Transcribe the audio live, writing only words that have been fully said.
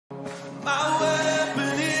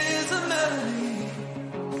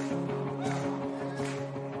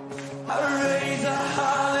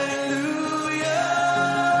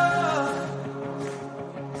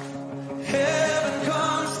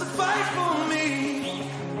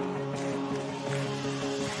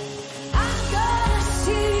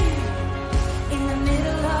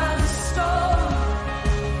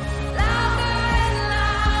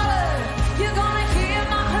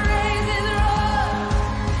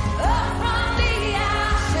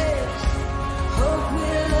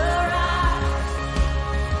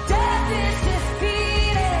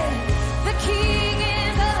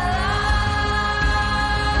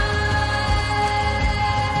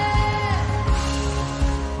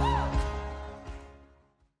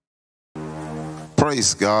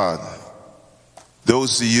Praise God.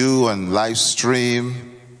 Those of you on live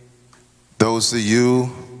stream, those of you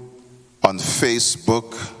on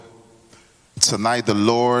Facebook, tonight the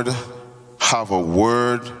Lord have a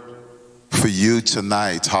word for you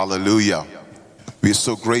tonight. Hallelujah. We are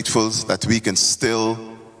so grateful that we can still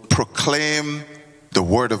proclaim the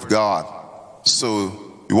word of God.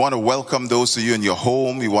 So we want to welcome those of you in your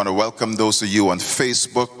home. We want to welcome those of you on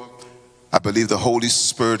Facebook. I believe the Holy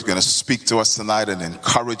Spirit is going to speak to us tonight and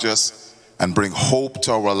encourage us and bring hope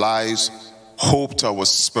to our lives, hope to our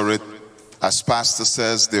spirit. As Pastor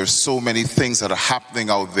says, there's so many things that are happening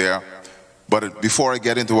out there. But before I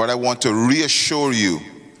get into what I want to reassure you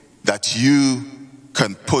that you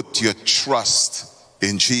can put your trust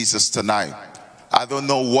in Jesus tonight. I don't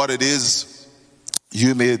know what it is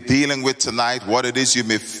you may be dealing with tonight, what it is you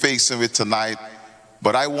may be facing with tonight,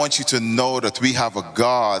 but I want you to know that we have a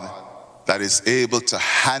God that is able to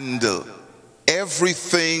handle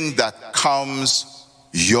everything that comes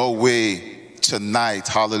your way tonight.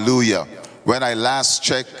 Hallelujah. When I last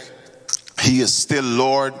checked, He is still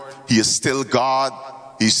Lord. He is still God.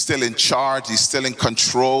 He's still in charge. He's still in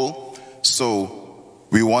control. So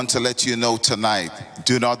we want to let you know tonight,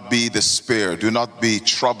 do not be despair. Do not be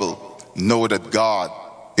troubled. Know that God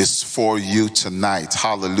is for you tonight.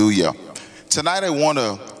 Hallelujah. Tonight I want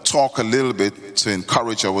to talk a little bit to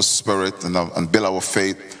encourage our spirit and build our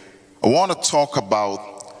faith. I want to talk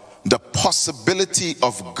about the possibility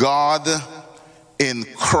of God in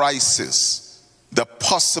crisis. The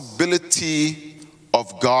possibility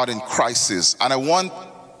of God in crisis. And I want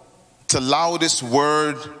to allow this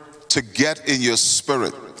word to get in your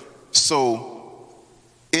spirit. So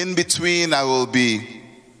in between I will be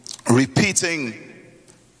repeating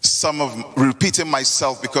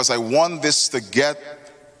myself because I want this to get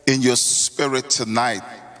in your spirit tonight,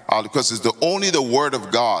 because it's only the word of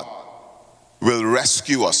God will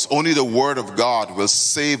rescue us. Only the word of God will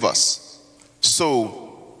save us.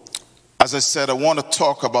 So as I said, I want to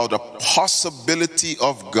talk about the possibility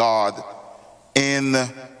of God in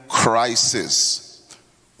crisis.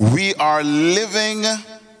 We are living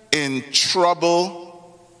in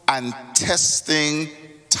trouble and testing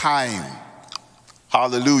time.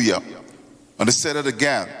 Hallelujah. And I said it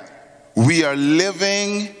again. We are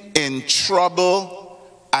living in trouble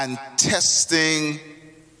and testing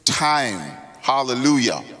time.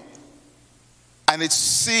 Hallelujah. And it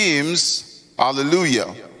seems,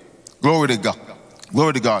 hallelujah, glory to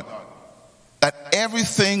God, that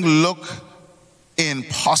everything look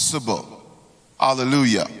impossible.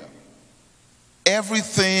 Hallelujah.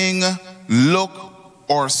 Everything look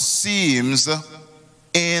or seems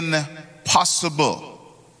impossible.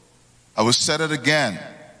 I will say it again.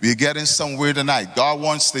 We're getting somewhere tonight. God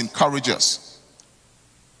wants to encourage us.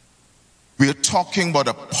 We are talking about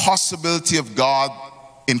the possibility of God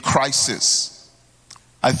in crisis.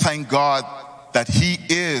 I thank God that He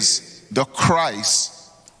is the Christ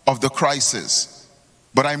of the crisis.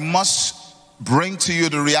 But I must bring to you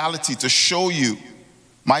the reality to show you,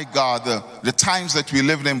 my God, the times that we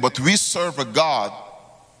live in. But we serve a God,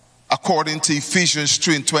 according to Ephesians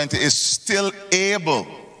 3:20, is still able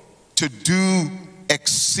to do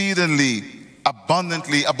exceedingly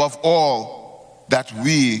abundantly above all that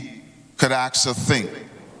we could ask or think.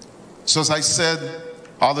 So as I said,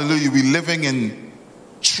 hallelujah, we're living in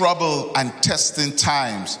trouble and testing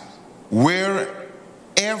times where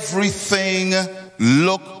everything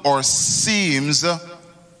look or seems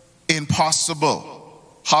impossible.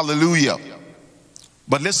 Hallelujah.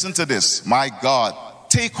 But listen to this, my God,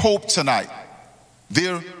 take hope tonight.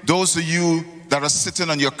 Those of you that are sitting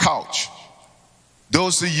on your couch,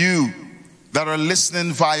 those of you that are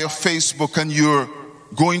listening via Facebook and you're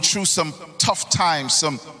going through some tough times,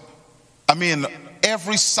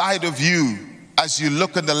 every side of you, as you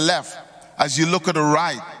look at the left, as you look at the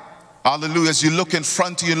right, hallelujah, as you look in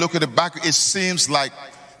front of you, look at the back, it seems like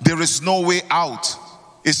there is no way out.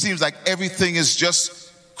 It seems like everything is just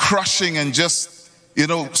crushing and just,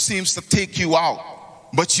 seems to take you out.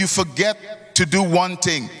 But you forget to do one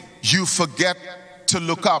thing. You forget to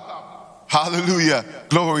look up. Hallelujah.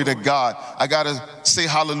 Glory to God. I got to say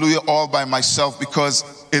hallelujah all by myself because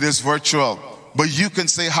it is virtual. But you can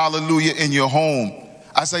say hallelujah in your home.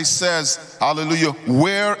 As I says, hallelujah,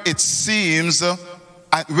 where it seems,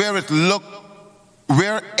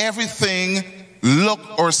 where everything look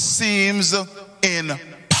or seems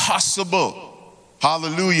impossible.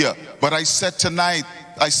 Hallelujah. But I said tonight,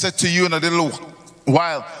 I said to you in a little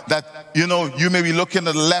while that, you may be looking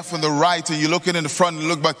to the left and the right and you're looking in the front and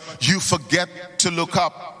look, but you forget to look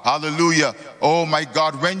up. Hallelujah. Oh my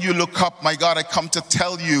God, when you look up, my God, I come to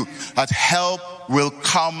tell you that help will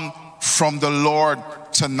come from the Lord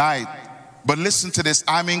tonight. But listen to this,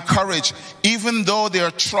 I'm encouraged. Even though there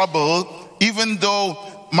are trouble, even though,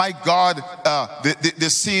 my God, there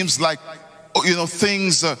seems like,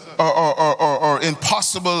 things are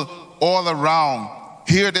impossible all around.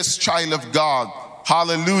 Hear this, child of God.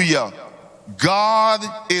 Hallelujah. God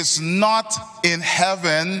is not in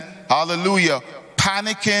heaven, hallelujah,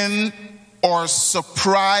 panicking or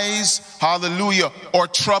surprised, hallelujah, or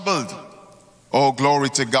troubled. Oh, glory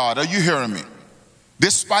to God. Are you hearing me?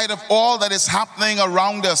 Despite of all that is happening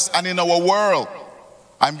around us and in our world,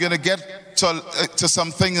 I'm going to get to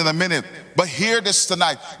something in a minute, but hear this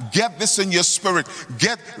tonight. Get this in your spirit.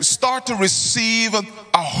 Start to receive a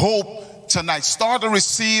hope tonight. Start to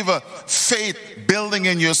receive a faith building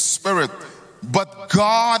in your spirit. But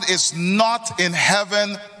God is not in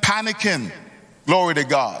heaven panicking. Glory to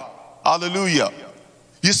God. Hallelujah.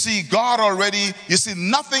 You see,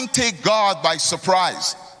 nothing take God by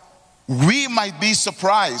surprise. We might be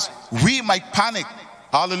surprised. We might panic.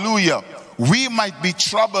 Hallelujah. We might be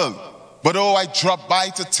troubled. But oh, I dropped by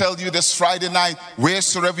to tell you this Friday night,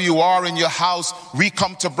 wheresoever you are in your house, we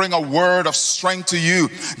come to bring a word of strength to you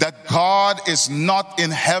that God is not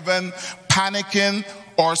in heaven panicking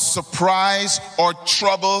or surprised or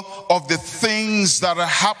troubled of the things that are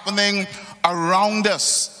happening around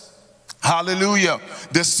us. Hallelujah.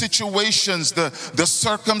 The situations, the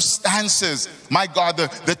circumstances, my God,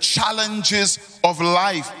 the challenges of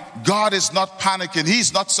life. God is not panicking.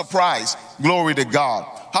 He's not surprised. Glory to God.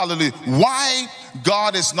 Hallelujah. Why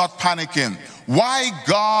God is not panicking? Why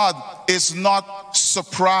God is not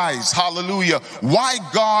surprised? Hallelujah. Why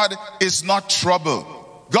God is not troubled?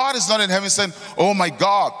 God is not in heaven saying, oh my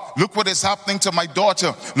God, look what is happening to my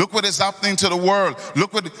daughter. Look what is happening to the world.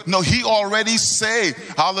 No, he already say,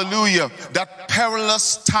 hallelujah, that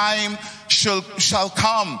perilous time shall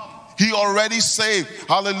come. He already say,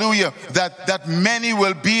 hallelujah, that many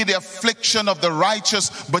will be the affliction of the righteous,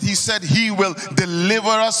 but he said he will deliver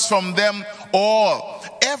us from them all.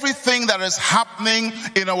 Everything that is happening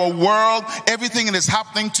in our world, everything that is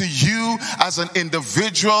happening to you as an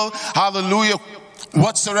individual, hallelujah,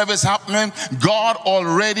 whatsoever is happening, God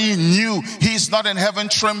already knew. He's not in heaven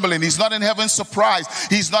trembling. He's not in heaven surprised.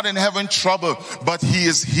 He's not in heaven troubled. But he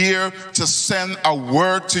is here to send a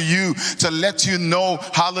word to you, to let you know,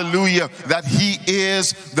 hallelujah, that he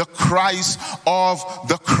is the Christ of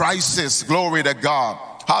the crisis. Glory to God.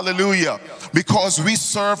 Hallelujah. Because we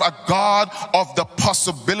serve a God of the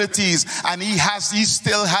possibilities, and he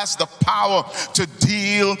still has the power to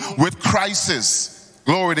deal with crisis.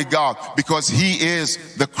 Glory to God, because he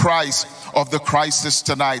is the Christ of the crisis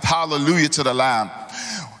tonight. Hallelujah to the Lamb.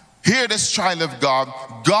 Hear this, child of God.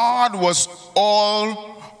 God was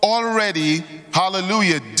already,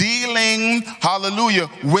 hallelujah, dealing, hallelujah,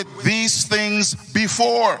 with these things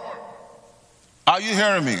before. Are you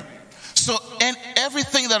hearing me? So in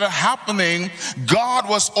everything that are happening, God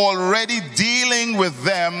was already dealing with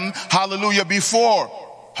them, hallelujah, before.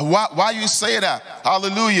 Why you say that?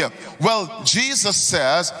 Hallelujah. Well, Jesus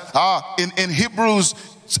says in Hebrews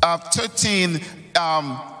 13:8,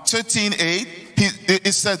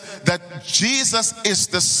 it said that Jesus is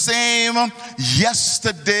the same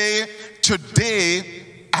yesterday, today,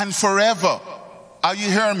 and forever. Are you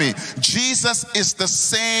hearing me? Jesus is the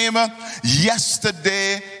same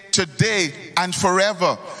yesterday, today, and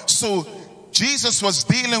forever. So Jesus was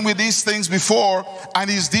dealing with these things before, and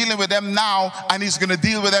he's dealing with them now, and he's going to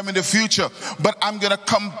deal with them in the future. But I'm going to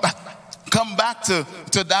come back to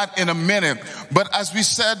that in a minute. But as we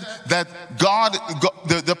said, that God,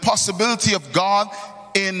 the possibility of God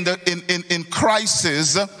in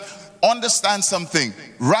crisis, understand something.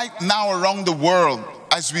 Right now around the world,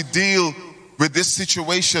 as we deal with this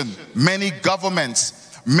situation, many governments,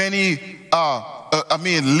 many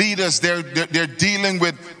leaders, they're dealing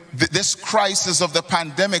with this crisis of the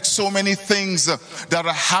pandemic. So many things that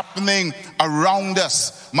are happening around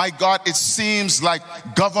us. My God, it seems like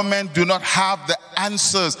government do not have the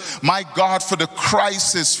answers, my God, for the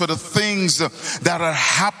crisis, for the things that are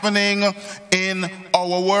happening in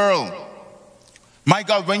our world. My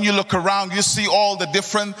God, when you look around, you see all the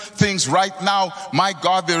different things right now. My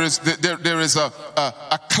God, there is a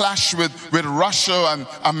clash with Russia and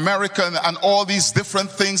America and all these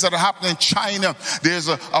different things that are happening in China. There's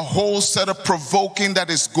a whole set of provoking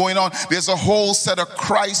that is going on. There's a whole set of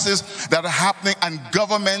crises that are happening, and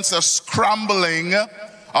governments are scrambling,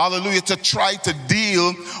 hallelujah, to try to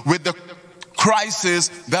deal with the crises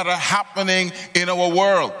that are happening in our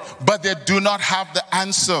world, but they do not have the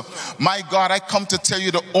answer. My God, I come to tell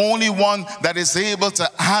you the only one that is able to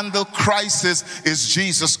handle crisis is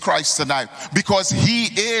Jesus Christ tonight, because he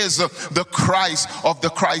is the Christ of the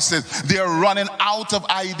crisis. They're running out of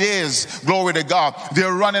ideas, glory to God.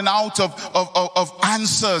 They're running out of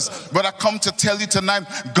answers, but I come to tell you tonight,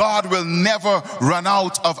 God will never run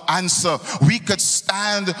out of answer. We could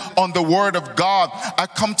stand on the word of God. I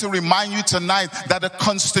come to remind you tonight that the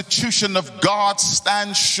Constitution of God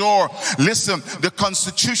stands sure. Listen, the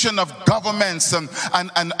Constitution of governments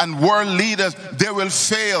and world leaders, they will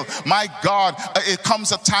fail. My God, it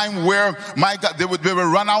comes a time where, my God, they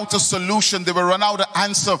will run out of solution, they will run out of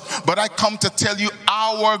answer. But I come to tell you,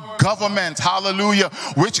 our government, hallelujah,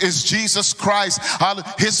 which is Jesus Christ,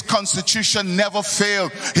 his Constitution never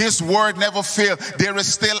failed. His word never failed. There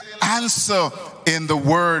is still answer in the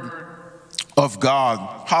word of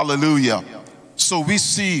God. Hallelujah. So we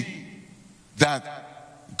see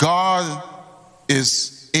that God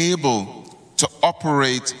is able to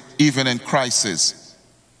operate even in crisis.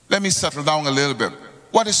 Let me settle down a little bit.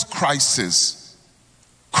 What is crisis?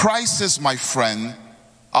 Crisis, my friend,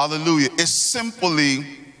 hallelujah, is simply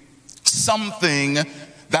something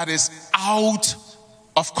that is out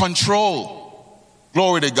of control.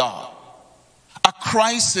 Glory to God. A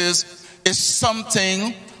crisis is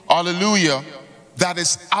something, hallelujah, that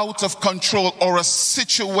is out of control, or a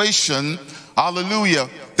situation, hallelujah,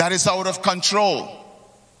 that is out of control.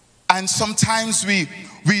 And sometimes we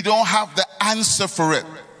don't have the answer for it.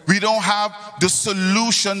 We don't have the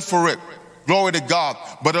solution for it. Glory to God.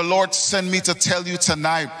 But the Lord sent me to tell you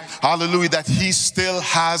tonight, hallelujah, that he still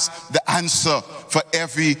has the answer for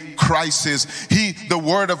every crisis. The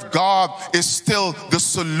word of God is still the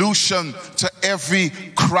solution to every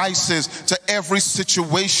crisis, to every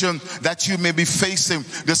situation that you may be facing.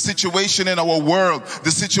 The situation in our world,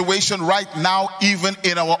 the situation right now, even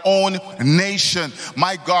in our own nation.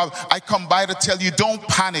 My God, I come by to tell you, don't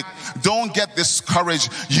panic. Don't get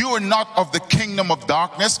discouraged. You are not of the kingdom of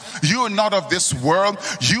darkness. You are not of this world.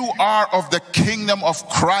 You are of the kingdom of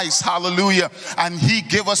Christ. Hallelujah. And he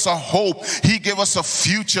gave us a hope. He gave us a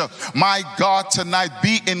future. My God, tonight,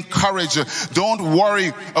 be encouraged. Don't worry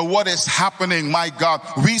what is happening. My God,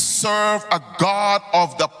 we serve a God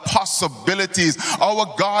of the possibilities.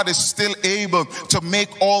 Our God is still able to make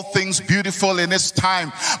all things beautiful in his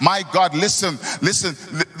time. My God, listen.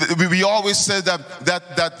 We always say that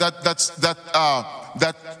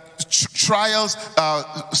trials,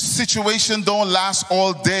 situation don't last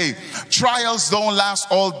all day. Trials don't last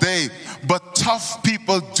all day, but tough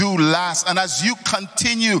people do last. And as you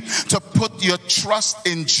continue to put your trust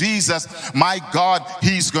in Jesus, my God,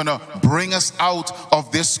 he's gonna bring us out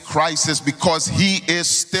of this crisis, because he is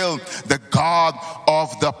still the God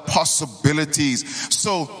of the possibilities.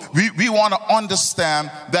 So we want to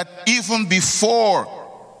understand that even before,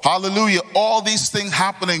 hallelujah, all these things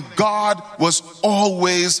happening, God was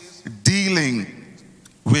always dealing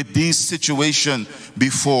with these situations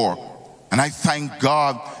before. And I thank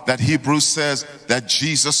God that Hebrews says that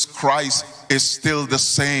Jesus Christ is still the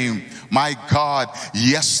same. My God,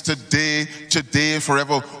 yesterday, today,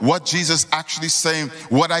 forever. What Jesus actually saying,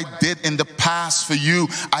 what I did in the past for you,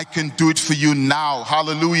 I can do it for you now.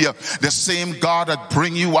 Hallelujah. The same God that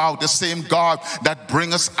bring you out, the same God that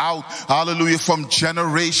bring us out, hallelujah, from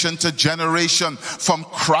generation to generation, from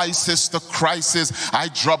crisis to crisis. I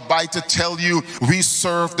drop by to tell you, we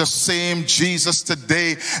serve the same Jesus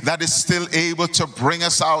today that is still able to bring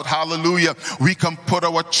us out. Hallelujah. We can put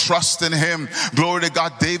our trust in him. Glory to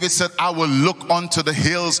God. David said, I will look unto the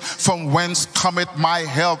hills, from whence cometh my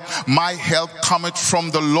help. My help cometh from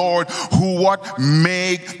the Lord, who what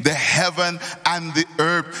made the heaven and the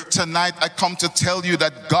earth. Tonight I come to tell you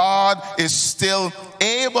that God is still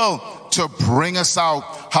able to bring us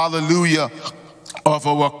out, hallelujah, of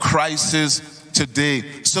our crisis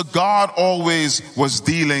today. So God always was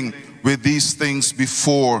dealing with these things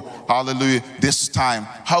before, hallelujah, this time.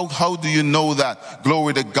 How do you know that?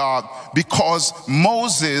 Glory to God. Because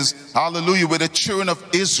Moses, hallelujah, with the children of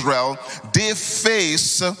Israel, they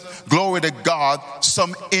face, glory to God,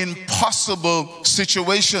 some impossible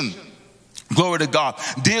situation. Glory to God.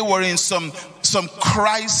 They were in some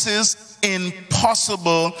crisis,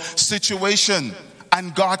 impossible situation.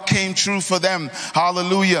 And God came through for them.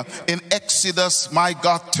 Hallelujah. In Exodus, my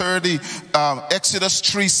God, Exodus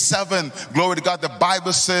 3:7, glory to God, the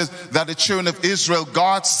Bible says that the children of Israel,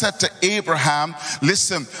 God said to Abraham,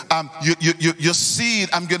 listen, your seed,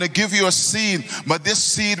 I'm going to give you a seed, but this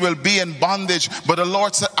seed will be in bondage. But the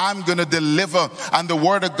Lord said, I'm going to deliver. And the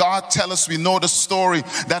word of God tells us, we know the story,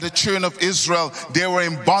 that the children of Israel, they were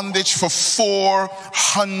in bondage for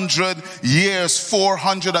 400 years,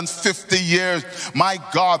 450 years. My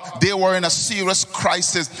God, they were in a serious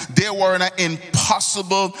crisis. They were in an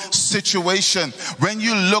impossible situation. When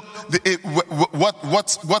you look,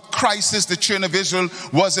 what crisis the children of Israel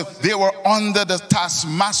was, they were under the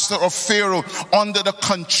taskmaster of Pharaoh, under the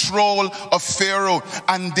control of Pharaoh,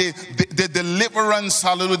 and the deliverance,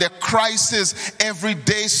 hallelujah, the crisis every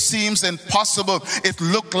day seems impossible. It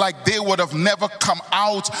looked like they would have never come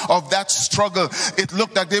out of that struggle. It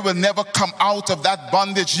looked like they would never come out of that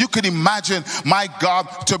bondage. You could imagine, my God,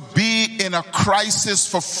 to be in a crisis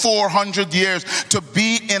for 400 years, to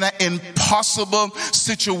be in an impossible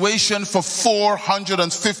situation for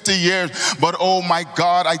 450 years. But oh my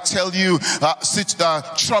God, I tell you,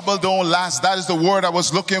 trouble don't last. That is the word I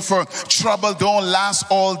was looking for. Trouble don't last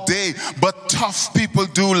all day, but tough people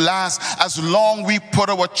do last. As long we put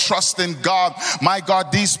our trust in God, my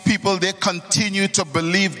God, these people, they continue to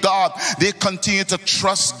believe God. They continue to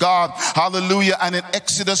trust God. Hallelujah. And in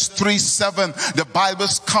Exodus 3:7, the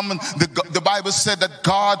Bible said that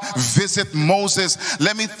God visit Moses.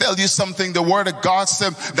 Let me tell you something. The word of God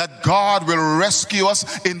said that God will rescue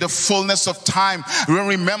us in the fullness of time.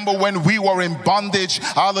 Remember when we were in bondage,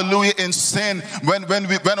 hallelujah, in sin,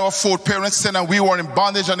 when our foreparents sinned and we were in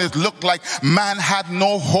bondage and it looked like man had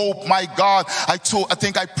no hope. My God, I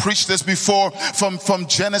think I preached this before, from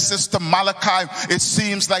Genesis to Malachi. It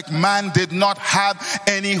seems like man did not have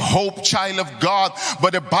any hope, child of God.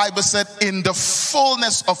 But the Bible said in the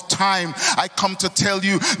fullness of time, I come to tell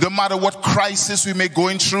you, no matter what crisis we may be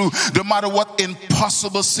going through, no matter what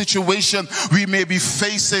impossible situation we may be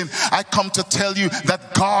facing, I come to tell you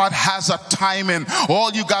that God has a timing.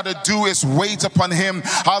 All you got to do is wait upon him.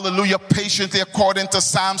 Hallelujah. Patiently, according to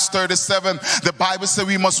Psalms 37. The Bible says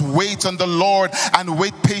we must wait on the Lord and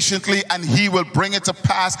wait patiently, and he will bring it to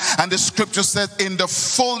pass. And the scripture says in the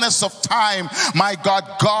fullness of time, my God,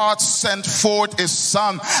 God sent forth his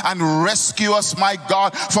son and rescue us, my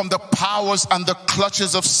God, from the powers and the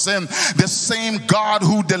clutches of sin. The same God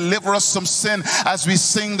who delivered us from sin, as we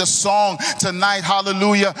sing the song tonight,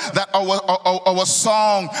 hallelujah, that our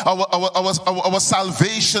song, our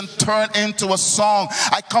salvation turned into a song.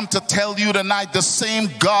 I come to tell you tonight, the same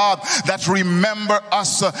God that remember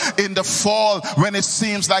us in the fall when it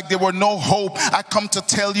seems like there were no hope, I come to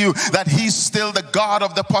tell you that he's still the God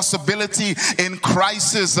of the possibility in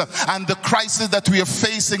crisis. And the crisis that we are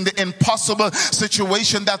facing, the impossible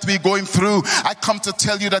situation that we're going through, I come to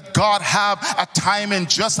tell you that God have a timing.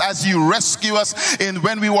 Just as you rescue us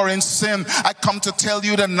when we were in sin, I come to tell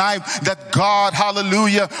you tonight that God,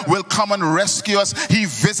 hallelujah, will come and rescue us. He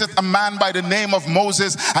visited a man by the name of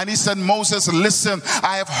Moses, and he said, Moses, listen,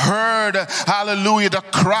 I have heard, hallelujah, the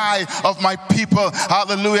cry of my people.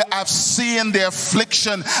 Hallelujah. I've seen their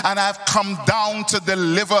affliction and I've come down to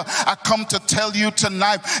deliver. I come to tell you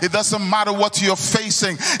tonight, it doesn't matter what you're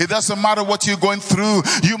facing. It doesn't matter what you're going through.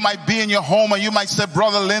 You might be in your home and you might say,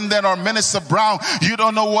 Brother Linden or Minister Browne, you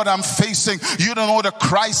don't know what I'm facing. You don't know the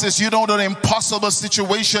crisis. You don't know the impossible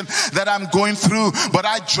situation that I'm going through. But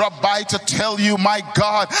I dropped by to tell you, my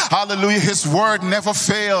God, hallelujah, his word never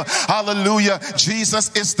failed. Hallelujah.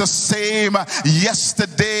 Jesus is the same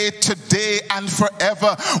yesterday, today, and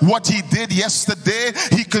forever. What he did yesterday,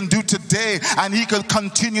 he can do today, and he can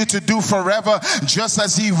continue to do forever. Just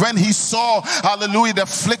as when he saw, hallelujah, the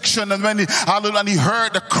affliction, and when he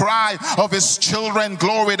heard the cry of his children,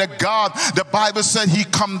 glory to God, the Bible said he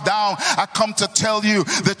come down. I come to tell you,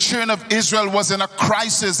 the children of Israel was in a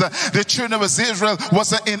crisis. The children of Israel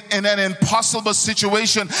was in an impossible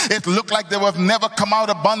situation. It looked like they would have never come out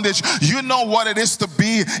of bondage. You know what it is to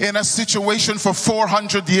be in a situation for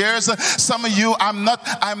 400 years. Some of you, I'm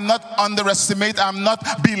not underestimating, I'm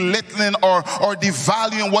not belittling or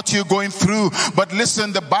devaluing what you're going through. But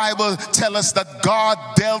listen, the Bible tells us that God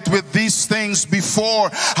dealt with these things before.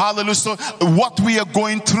 Hallelujah. So what we are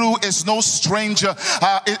going through is no stranger.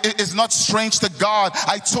 It is not strange to God.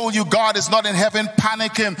 I told you, God is not in heaven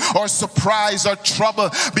panicking or surprised or trouble,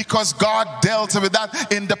 because God dealt with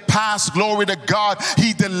that in the past. Glory to God.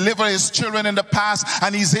 He delivered his children in the past,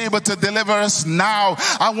 and he's able to deliver us now.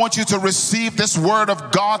 I want you to receive this word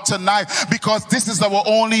of God tonight, because this is our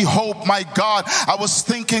only hope. My God, I was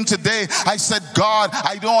thinking today, I said, God,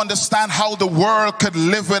 I don't understand how the world could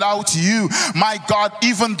live without you. My God,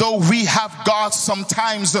 even though we have God,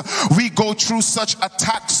 sometimes we go through such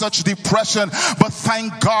attacks, such depression, but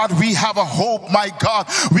thank God we have a hope. My God,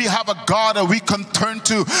 we have a God that we can turn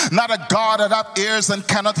to, not a God that have ears and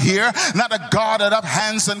cannot hear, not a God that have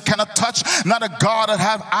hands and cannot touch, not a God God that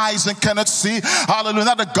have eyes and cannot see. Hallelujah.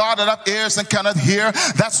 Not a God that have ears and cannot hear.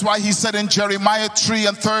 That's why he said in Jeremiah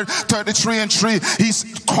 33:3, he's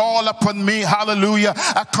call upon me. Hallelujah.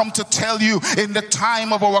 I come to tell you, in the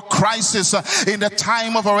time of our crisis, in the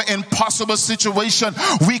time of our impossible situation,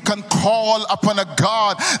 we can call upon a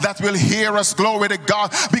God that will hear us. Glory to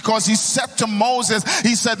God. Because he said to Moses,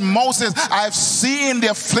 he said, Moses, I've seen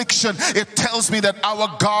the affliction. It tells me that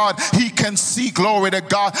our God, he can see. Glory to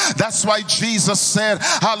God. That's why Jesus said,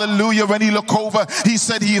 hallelujah, when he looked over, he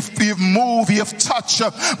said, you've moved, you've touched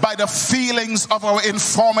by the feelings of our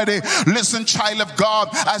infirmity. Listen, child of God,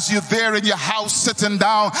 as you're there in your house sitting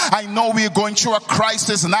down, I know we're going through a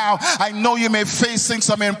crisis now. I know you may be facing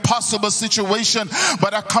some impossible situation,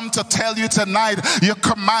 but I come to tell you tonight, your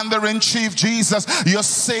commander-in-chief Jesus, your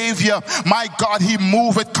savior, my God, he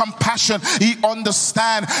moves with compassion. He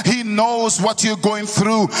understands. He knows what you're going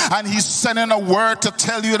through, and he's sending a word to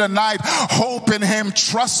tell you tonight, hope in him,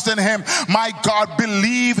 trust in him. My God,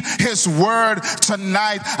 believe his word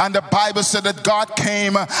tonight. And the Bible said that God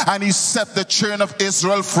came and he set the children of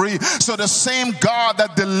Israel free. So the same God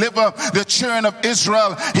that delivered the children of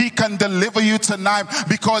Israel, he can deliver you tonight,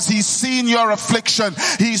 because he's seen your affliction.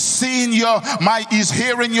 He's seen he's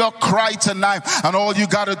hearing your cry tonight. And all you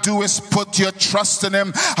got to do is put your trust in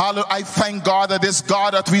him. Hallelujah. I thank God that this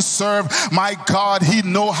God that we serve, my God, he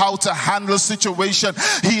know how to handle situation.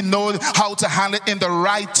 He knows how to handle it in the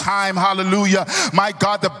right time. Hallelujah. My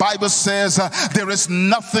God, the Bible says there is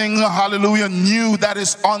nothing, hallelujah, new that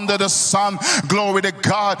is under the sun. Glory to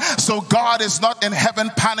God. So God is not in heaven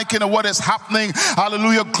panicking at what is happening,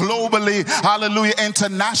 hallelujah, globally, hallelujah,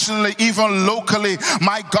 internationally, even locally.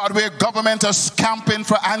 My God, where government is camping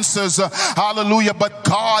for answers, hallelujah, but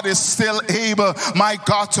God is still able, my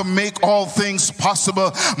God, to make all things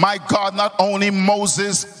possible. My God, not only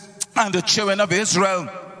Moses and the children of Israel,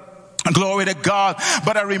 glory to God,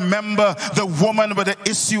 but I remember the woman with the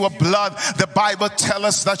issue of blood. The Bible tells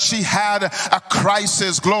us that she had a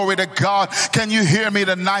crisis. Glory to God. Can you hear me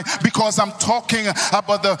tonight? Because I'm talking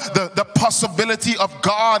about the possibility of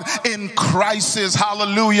God in crisis.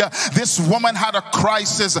 Hallelujah. This woman had a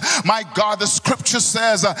crisis. My God, the scripture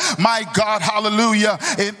says, my God, hallelujah,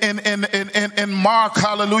 in Mark,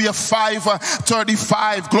 hallelujah,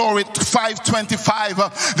 5:35, glory,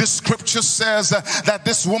 5:25, the scripture says that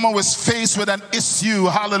this woman was faced with an issue.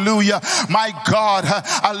 Hallelujah. My God,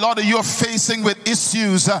 a lot of you are facing with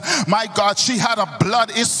issues. My God, she had a blood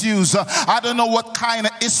issues. I don't know what kind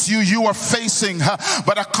of issue you are facing,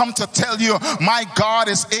 but I come to tell you, my God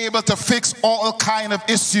is able to fix all kind of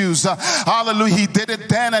issues. Hallelujah. He did it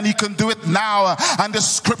then and he can do it now. And the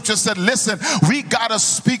scripture said, listen, we got to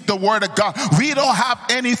speak the word of God. We don't have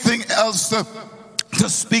anything else to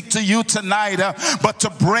speak to you tonight, but to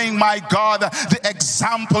bring, my God, the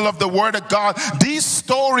example of the word of God. These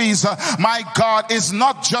stories, my God, is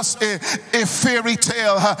not just a fairy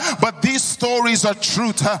tale, but these stories are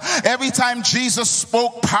truth. Every time Jesus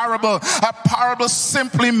spoke parable, a parable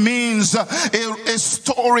simply means a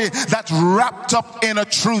story that wrapped up in a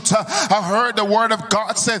truth. I heard the word of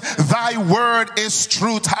God said, thy word is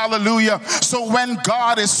truth. Hallelujah. So when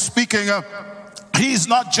God is speaking, he's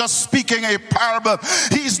not just speaking a parable.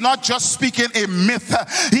 He's not just speaking a myth.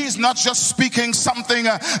 He's not just speaking something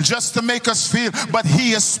just to make us feel, but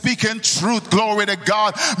he is speaking truth. Glory to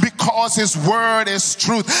God, because his word is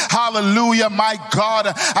truth. Hallelujah. My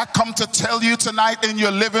God, I come to tell you tonight in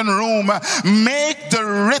your living room, make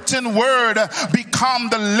the written word become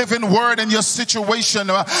the living word in your situation,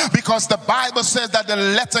 because the Bible says that the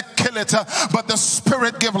letter kill it, but the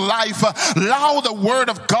spirit give life. Allow the word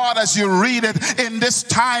of God as you read it in this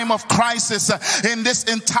time of crisis,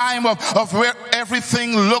 in time of where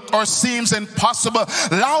everything look or seems impossible.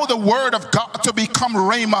 Allow the word of God to become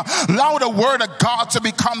rhema. Allow the word of God to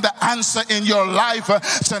become the answer in your life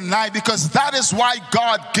tonight, because that is why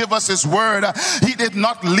God give us his word. He did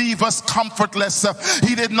not leave us comfortless.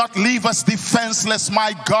 He did not leave us defenseless,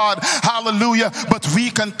 my God. Hallelujah. But we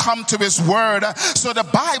can come to his word. So the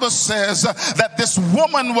Bible says that this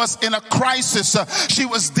woman was in a crisis. She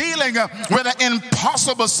was dealing with an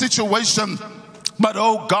impossible situation. But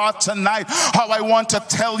oh God, tonight, how I want to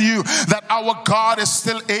tell you that our God is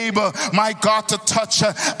still able, my God, to touch.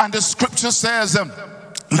 And the scripture says,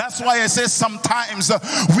 that's why I say sometimes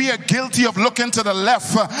we are guilty of looking to the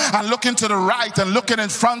left and looking to the right and looking in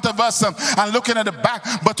front of us and looking at the back,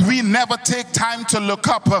 but we never take time to look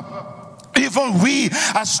up. Even we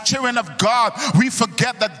as children of God, we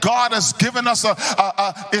forget that God has given us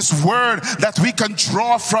his word that we can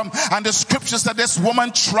draw from. And the scripture scripture said this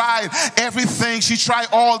woman tried everything. She tried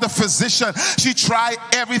all the physician. She tried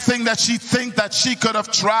everything that she think that she could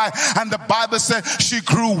have tried. And the Bible said she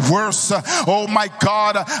grew worse. Oh my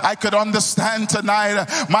God, I could understand tonight.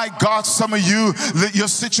 My God, some of you, your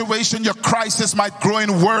situation, your crisis might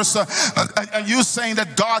growing worse. And you saying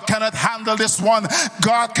that God cannot handle this one.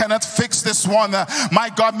 God cannot fix this one.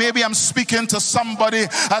 My God, maybe I'm speaking to somebody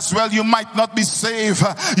as well. You might not be saved.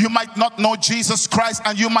 You might not know Jesus Christ,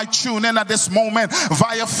 and you might tune in at this moment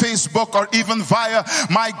via Facebook or even via,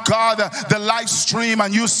 my God, the live stream,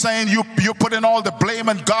 and you saying you putting all the blame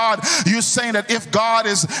on God. You saying that if God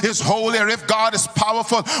is holy, or if God is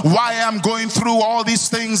powerful, why I'm going through all these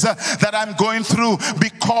things that I'm going through?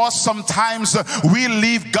 Because sometimes we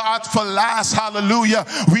leave God for last. Hallelujah.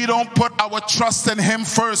 We don't put our trust in him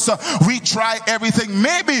first. We try everything.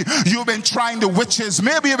 Maybe you've been trying the witches.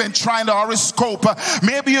 Maybe you've been trying the horoscope.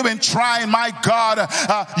 Maybe you've been trying, my God,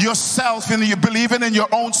 yourself, and you're believing in your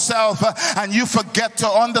own self, and you forget to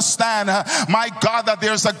understand, my God, that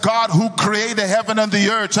there's a God who created heaven and the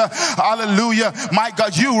earth. Hallelujah. My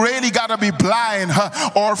God, you really got to be blind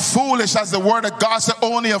or foolish, as the word of God said.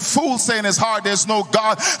 Only a fool say in his heart there's no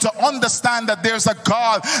God, to understand that there's a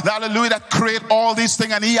God, hallelujah, that create all these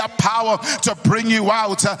things, and he has power to bring you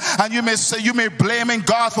out. And you may say, you may blaming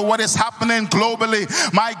God for what is happening globally,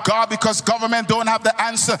 my God, because government don't have the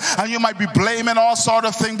answer, and you might be blaming all sort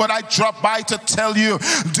of things. But I dropped by to tell you,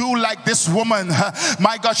 do like this woman.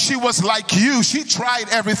 My God, she was like you. She tried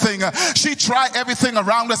everything. She tried everything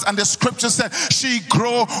around us, and the scripture said she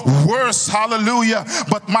grew worse. Hallelujah.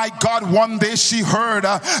 But my God, one day she heard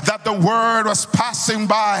that the word was passing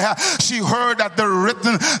by. She heard that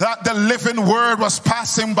the living word was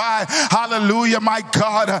passing by. Hallelujah, my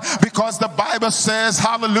God, because the Bible says,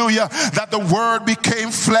 hallelujah, that the word became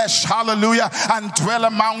flesh. Hallelujah, and dwell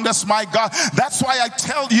among us, my God. That's why I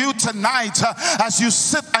tell you tonight, as you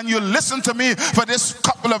sit and you listen to me for this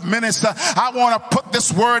couple of minutes, I want to put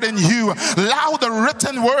this word in you. Allow the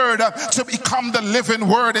written word to become the living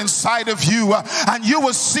word inside of you, and you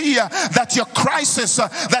will see that your crisis,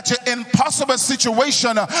 that your impossible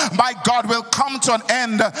situation, my God, will come to an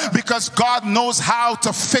end, because God knows how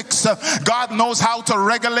to fix. God knows how to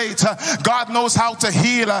regulate. God knows how to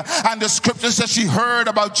heal. And the scripture says she heard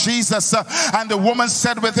about Jesus, and the woman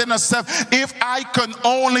said within herself, if I can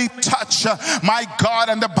only touch, my God.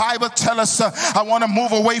 And the Bible tells us, I want to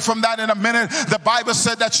move away from that in a minute. The Bible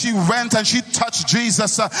said that she went and she touched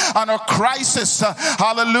Jesus, and her crisis,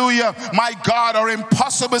 hallelujah, my God, her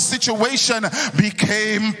impossible situation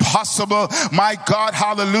became possible, my God,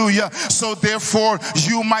 hallelujah. So therefore,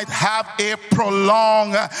 you might have a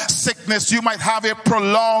prolonged sickness, you might have a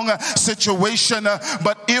prolonged situation,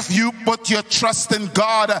 but if you put your trust in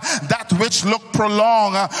God, that which look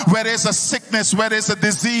prolonged, where there's a sickness, where there's a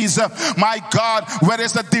disease, my God, where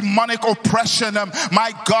there's a demonic oppression,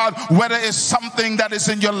 my God, where there is something that is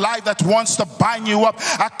in your life that wants to bind you up,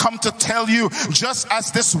 I come to tell you, just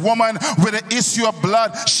as this woman with an issue of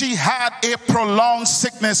blood, she had a prolonged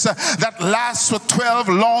sickness that lasts for 12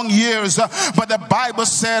 long years, but the Bible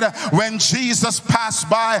said when Jesus passed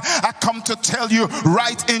by, I come to tell you,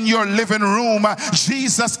 right in your living room,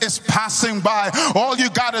 Jesus is passing by. All you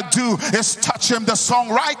gotta do is touch him. The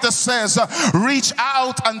songwriter says, reach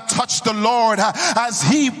out and touch the Lord as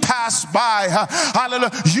he passed by.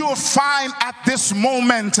 Hallelujah. You'll find at this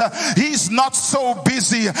moment he's not so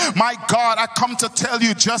busy. My God, I come to tell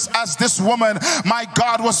you, just as this woman, my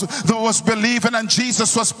God, was believing and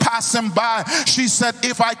Jesus was passing by, she said,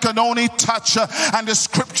 if I can only touch, and the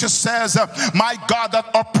scripture says, my God, that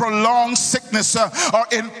a prolonged sickness or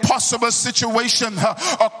impossible situation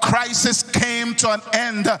or crisis came to an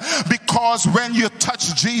end, because when you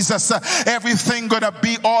touch Jesus, everything gonna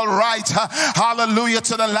be all right. Hallelujah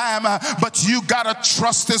to the Lamb. But you gotta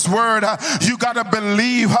trust his word. You gotta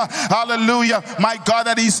believe, hallelujah, my God,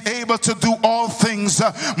 that he's able to do all things.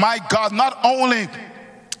 My God, not only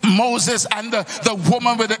Moses and the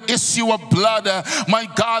woman with the issue of blood, my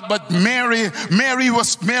God, but Mary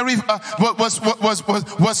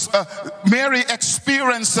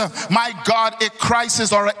experienced, my God, a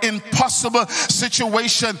crisis or an impossible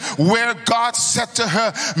situation where God said to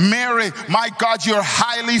her, Mary, my God, you're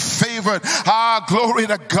highly favored. Glory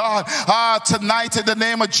to God. Tonight in the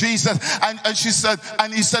name of Jesus. And she said,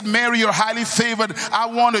 and he said, Mary, you're highly favored. I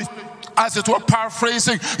want to, as it were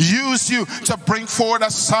paraphrasing, use you to bring forth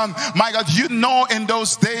a son. My God, you know, in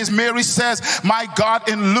those days, Mary says, my God,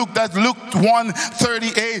 in Luke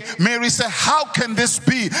 1:38, Mary said, how can this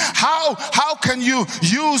be? How can you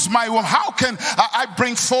use my womb? How can I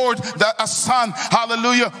bring forth a son?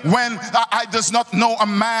 Hallelujah. When I does not know a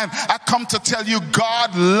man. I come to tell you,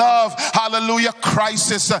 God love, hallelujah, hallelujah,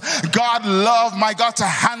 crisis. God loved, my God, to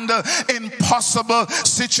handle impossible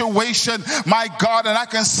situation, my God. And I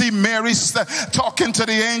can see Mary talking to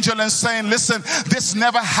the angel and saying, listen, this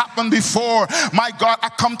never happened before. My God, I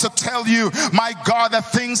come to tell you, my God,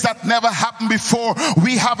 that things that never happened before,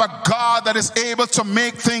 we have a God that is able to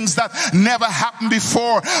make things that never happened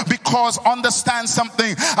before. Because understand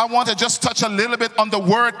something, I want to just touch a little bit on the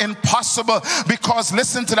word impossible, because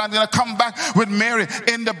listen to that. I'm going to come back with Mary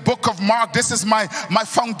in the book of Mark. This is my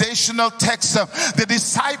foundational text. The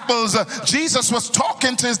disciples, Jesus was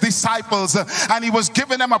talking to his disciples, and he was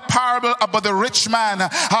giving them a parable about the rich man,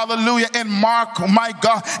 hallelujah, in Mark, my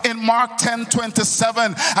God, in Mark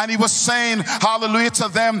 10:27, and he was saying, hallelujah, to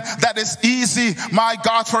them that it's easy, my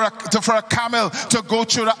God, for a camel to go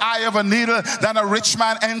through the eye of a needle than a rich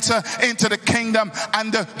man enter into the kingdom.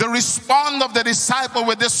 And the response of the disciple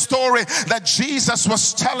with this story that Jesus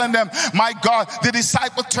was telling them, my God, the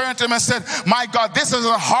disciple turned to him and said, my God, this is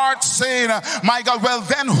a hard saying, my God, well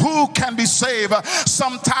then who can be saved?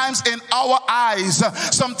 Sometimes in our eyes,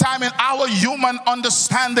 sometimes in our human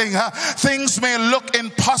understanding, things may look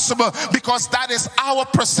impossible because that is our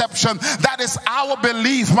perception, that is our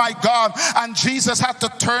belief, my God. And Jesus had to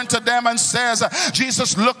turn to them and says,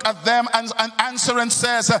 Jesus looked at them and answered and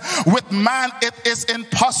says, with man it is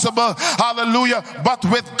impossible, hallelujah, but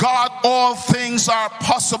with God all things are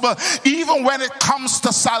possible. Even when it comes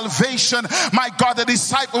to salvation, my God, the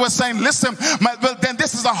disciple was saying, listen, well then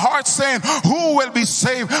this is a hard saying, who will be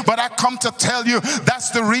saved? But I come to tell you,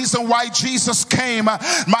 that's the reason why Jesus came.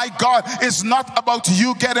 My God, it's not about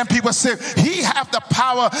you getting people saved. He have the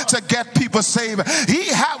power to get people saved. He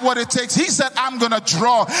have what it takes. He said, I'm going to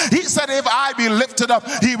draw. He said, if I be lifted up,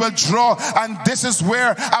 he will draw. And this is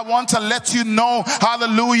where I want to let you know,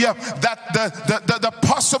 hallelujah, that the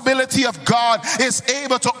possibility of God is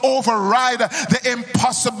able to override the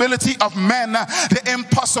impossibility of men, the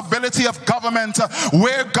impossibility of government,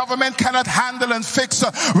 where government cannot handle and fix,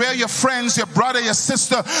 where your friends, your brother, your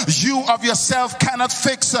sister, you of yourself cannot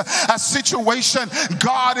fix a situation.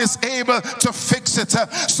 God is able to fix it.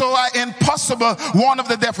 So impossible, one of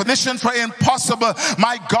the definitions for impossible,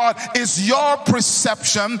 my God, is your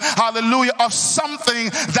perception, hallelujah, of something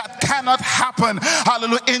that cannot happen,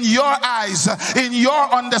 hallelujah, in your eyes, in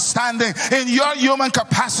your understanding, in your human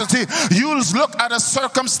capacity. You look at a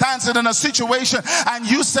circumstance and in a situation and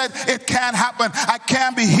you said it can't happen, I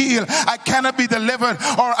can't be healed, I cannot be delivered,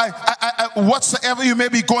 or whatsoever you may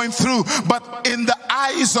be going through. But in the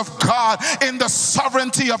eyes of God, in the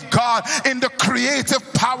sovereignty of God, in the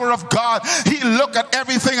creative power of God, he looked at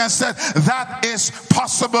everything and said, that is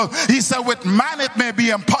possible. He said, with man it may be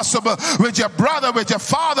impossible, with your brother, with your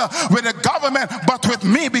father, with the government, but with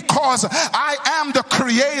me, because I am the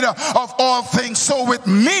creator of all things. So with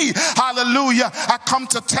me, hallelujah, I come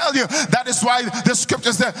to tell you, that is why the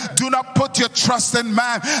scriptures say, do not put your trust in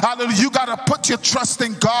man. Hallelujah, you got to put your trust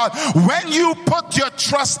in God. When you put your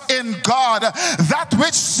trust in God, that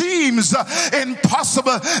which seems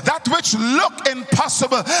impossible, that which look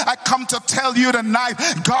impossible, I come to tell you tonight,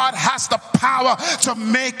 God has the power to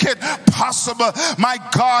make it possible. My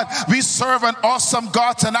God, we serve an awesome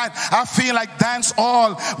God tonight. I feel like dance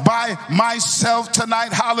all by myself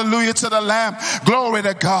tonight. Hallelujah to the Lamb. Glory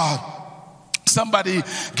to God. Somebody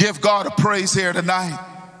give God a praise here tonight.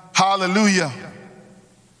 Hallelujah.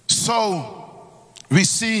 So we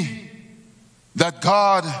see that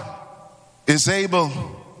God is able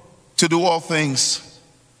to do all things.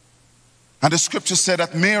 And the scripture said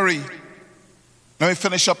that Mary, let me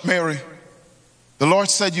finish up Mary. The Lord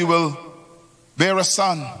said, you will bear a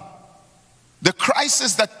son. The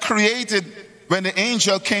crisis that created when the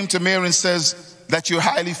angel came to Mary and says that you're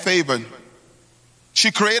highly favored.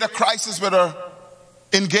 She created a crisis with her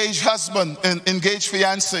engaged husband and engaged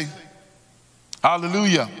fiance.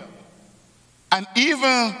 Hallelujah. And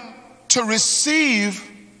even to receive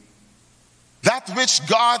that which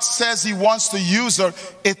God says he wants to use her,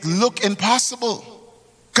 it looked impossible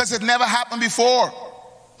because it never happened before.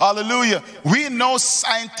 Hallelujah. We know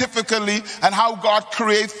scientifically and how God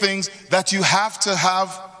creates things that you have to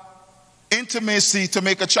have intimacy to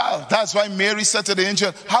make a child. That's why Mary said to the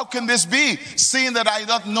angel, how can this be, seeing that I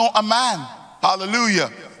don't know a man? Hallelujah.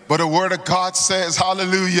 But the word of God says,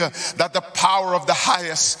 hallelujah, that the power of the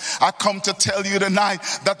highest, I come to tell you tonight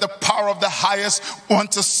that the power of the highest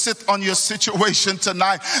want to sit on your situation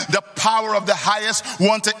tonight. The power of the highest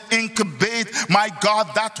want to incubate, my God,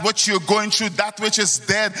 that which you're going through, that which is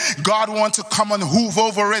dead. God wants to come and hoof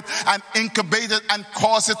over it and incubate it and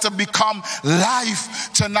cause it to become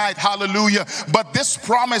life tonight. Hallelujah. But this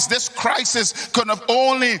promise, this crisis could have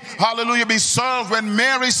only, hallelujah, be solved when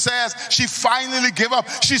Mary says she finally gave up.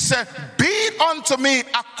 She said, be unto me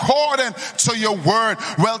according to your word.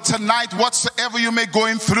 Well, tonight, whatsoever you may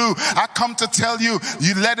going through, I come to tell you,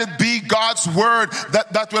 you let it be God's word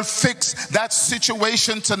that will fix that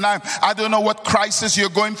situation tonight. I don't know what crisis you're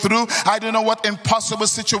going through. I don't know what impossible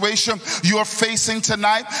situation you are facing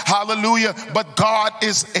tonight. Hallelujah. But God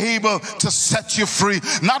is able to set you free.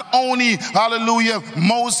 Not only, hallelujah,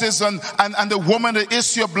 Moses and the woman, the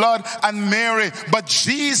issue of blood, and Mary, but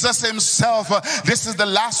Jesus himself. This is the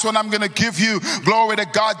last one I'm going to give you. Glory to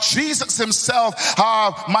God. Jesus himself,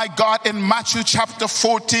 my God, in Matthew chapter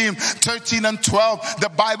 14, 13 and 12, the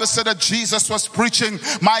Bible said that Jesus was preaching,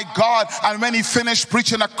 my God, and when he finished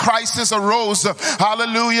preaching, a crisis arose.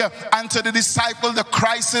 Hallelujah. And to the disciple, the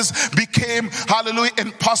crisis became, hallelujah,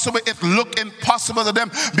 impossible. It looked impossible to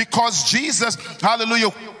them because Jesus, hallelujah,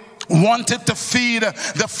 wanted to feed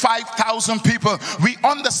the 5,000 people. We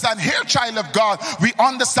understand here, child of God, we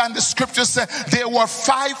understand the scripture said there were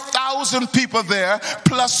 5,000 people there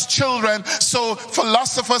plus children. So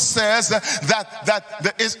philosopher says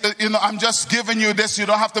that is, you know, I'm just giving you this, you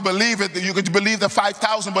don't have to believe it. You could believe the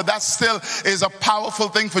 5,000, but that still is a powerful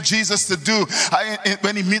thing for Jesus to do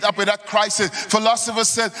when he meet up with that crisis. Philosopher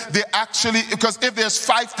said they actually, because if there's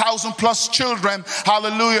 5,000 plus children,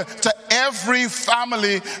 hallelujah, to every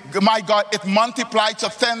family, my God, it multiplied to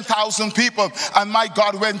 10,000 people. And my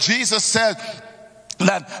God, when Jesus said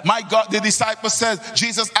that, my God, the disciples said,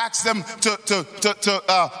 Jesus asked them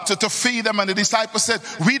to feed them, and the disciples said,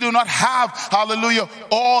 we do not have, hallelujah,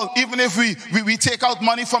 all, even if we take out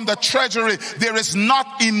money from the treasury, there is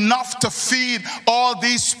not enough to feed all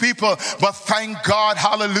these people. But thank God,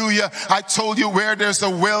 hallelujah, I told you, where there's a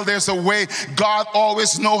will, there's a way. God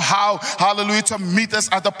always know how, hallelujah, to meet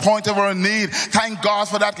us at the point of our need. Thank God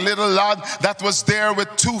for that little lad that was there with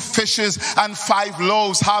 2 fishes and 5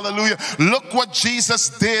 loaves. Hallelujah. Look what Jesus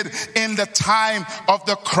did in the time of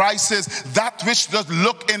the crisis. That which does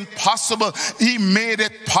look impossible, he made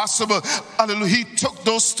it possible. Hallelujah. He took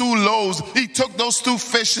those 2 loaves, he took those 2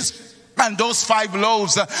 fishes and those 5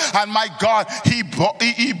 loaves, and my God, he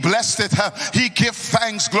blessed it. He gave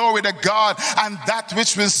thanks, glory to God. And that which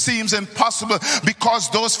seems impossible,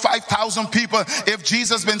 because those 5,000 people, if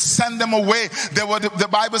Jesus been send them away, they would, the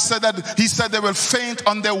Bible said that he said they will faint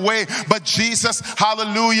on their way. But Jesus,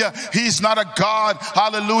 hallelujah, he's not a God,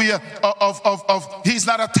 hallelujah, he's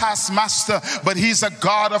not a taskmaster, but he's a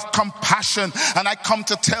God of compassion. And I come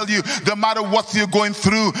to tell you, no matter what you're going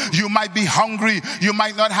through, you might be hungry, you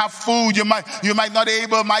might not have food, you might not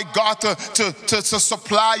able, my God, to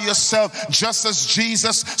supply yourself, just as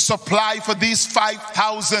Jesus supplied for these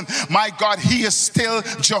 5,000. My God, he is still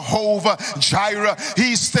Jehovah Jireh.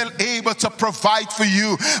 He's still able to provide for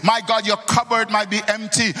you. My God, your cupboard might be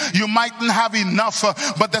empty, you mightn't have enough,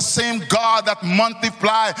 but the same God that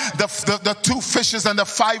multiplied the 2 fishes and the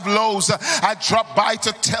 5 loaves, I dropped by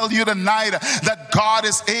to tell you tonight that God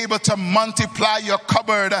is able to multiply your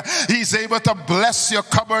cupboard. He's able to bless your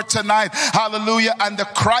cupboard tonight. Hallelujah. And the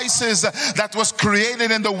crisis that was created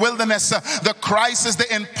in the wilderness, the crisis,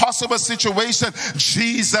 the impossible situation,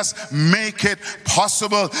 Jesus make it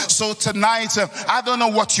possible. So tonight, I don't know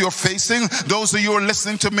what you're facing. Those of you who are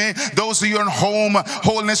listening to me, those of you in home,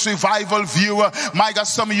 Wholeness Revival viewer, my God,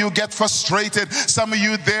 some of you get frustrated. Some of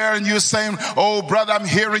you there and you're saying, oh brother, I'm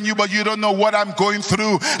hearing you, but you don't know what I'm going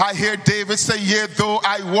through. I hear David say, yea, though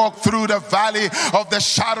I walk through the valley of the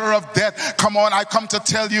shadow of death. Come on, I come to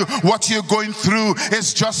tell you, what you're going through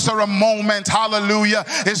is just for a moment. Hallelujah.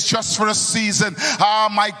 It's just for a season. Ah,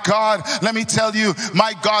 my God, let me tell you,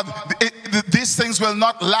 my God, these things will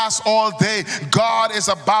not last all day. God is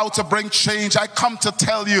about to bring change. I come to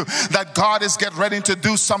tell you that God is getting ready to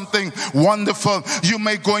do something wonderful. You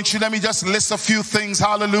may going through, let me just list a few things.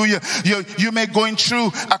 Hallelujah. You may going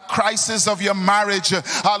through a crisis of your marriage.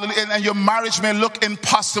 Hallelujah. And your marriage may look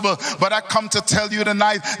impossible, but I come to tell you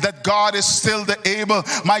tonight that God is still the able,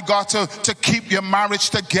 my God, to keep your marriage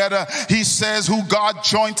together. He says, who God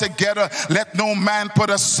joined together, let no man put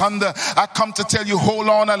asunder. I come to tell you, hold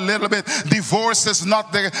on a little bit. Divorce is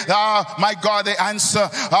not the, my God, the answer.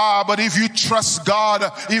 But if you trust God,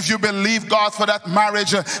 if you believe God for that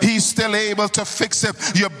marriage, he's still able to fix it.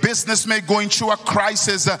 Your business may going through a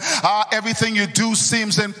crisis. Everything you do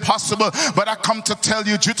seems impossible. But I come to tell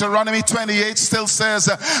you, Deuteronomy 28 still says,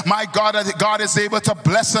 my God, that God is able to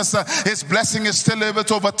bless us. His blessing is still able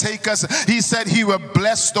to overtake us. He said he will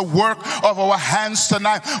bless the work of our hands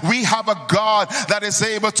tonight. We have a God that is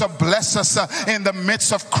able to bless us in the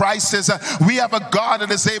midst of crisis. We have a God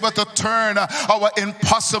that is able to turn our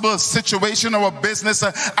impossible situation, our business,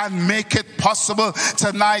 and make it possible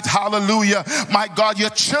tonight. Hallelujah. My God, your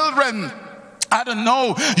children I don't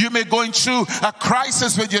know, you may be going through a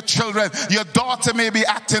crisis with your children. Your daughter may be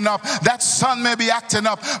acting up. That son may be acting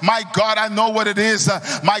up. My God, I know what it is.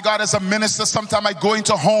 My God, as a minister, sometimes I go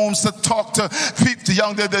into homes to talk to people,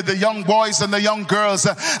 the young boys and the young girls,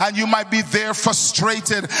 and you might be there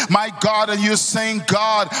frustrated. My God, and you're saying,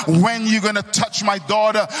 God, when you going to touch my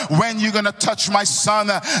daughter? When you going to touch my son?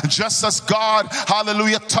 Just as God,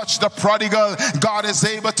 hallelujah, touched the prodigal, God is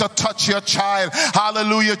able to touch your child.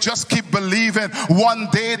 Hallelujah. Just keep believing. One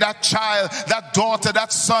day that child, that daughter,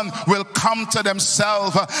 that son will come to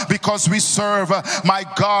themselves, because we serve, my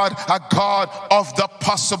God, a God of the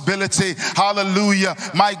possibility. Hallelujah.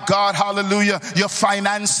 My God, hallelujah. Your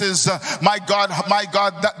finances, my God,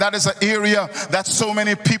 that is an area that so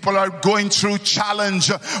many people are going through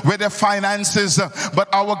challenge with their finances, but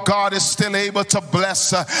our God is still able to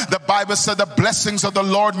bless. The Bible said the blessings of the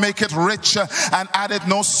Lord make it rich and added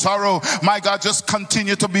no sorrow. My God, just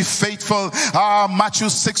continue to be faithful. Matthew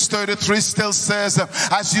 6:33 still says,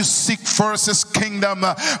 as you seek first his kingdom,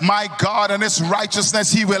 my God, and his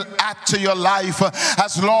righteousness, he will add to your life.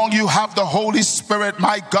 As long you have the Holy Spirit,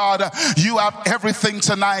 my God, you have everything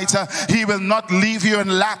tonight. He will not leave you in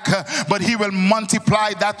lack, but he will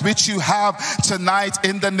multiply that which you have tonight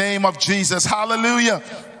in the name of Jesus. Hallelujah.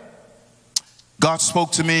 God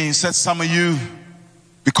spoke to me. He said, some of you,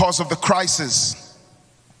 because of the crisis,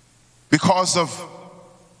 because of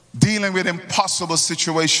dealing with impossible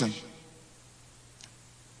situation,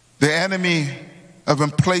 the enemy have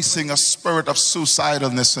been placing a spirit of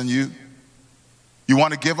suicidalness on you. You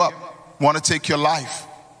want to give up, want to take your life.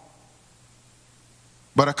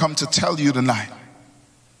 But I come to tell you tonight,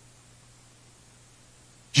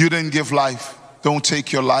 you didn't give life. Don't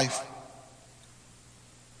take your life.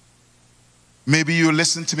 Maybe you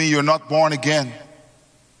listen to me, you're not born again,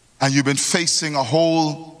 and you've been facing a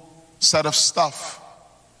whole set of stuff.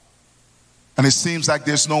 And it seems like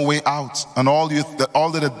there's no way out. And all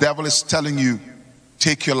that the devil is telling you,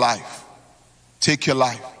 take your life. Take your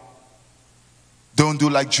life. Don't do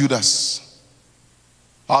like Judas.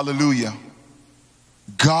 Hallelujah.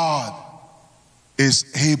 God is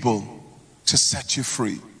able to set you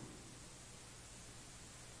free.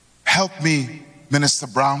 Help me, Minister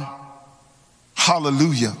Browne.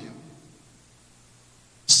 Hallelujah.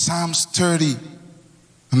 Psalms 30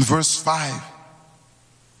 and verse 5.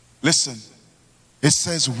 Listen. It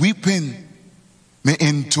says, weeping may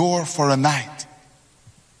endure for a night,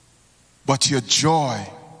 but your joy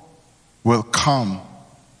will come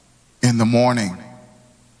in the morning.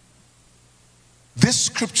 This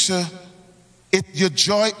scripture, your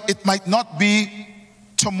joy, it might not be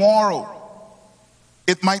tomorrow.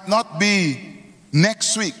 It might not be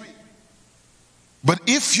next week. But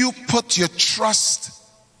if you put your trust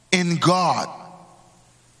in God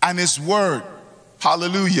and his word,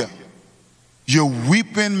 hallelujah, your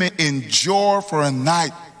weeping may endure for a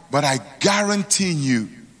night, but I guarantee you,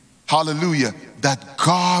 hallelujah, that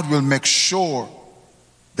God will make sure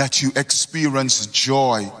that you experience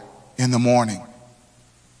joy in the morning.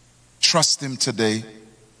 Trust him today.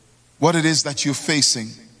 What it is that you're facing,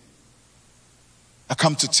 I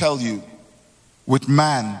come to tell you, with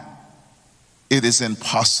man, it is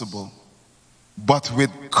impossible. But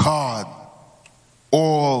with God,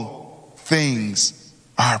 all things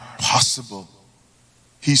are possible.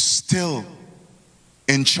 He's still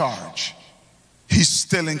in charge. He's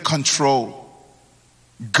still in control.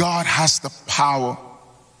 God has the power.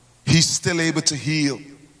 He's still able to heal.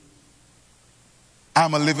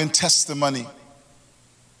 I'm a living testimony.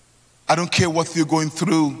 I don't care what you're going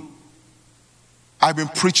through. I've been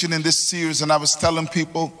preaching in this series, and I was telling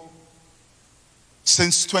people,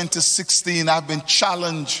 since 2016, I've been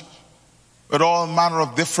challenged with all manner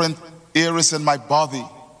of different areas in my body.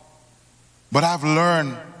 But I've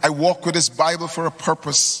learned, I walk with this Bible for a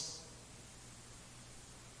purpose,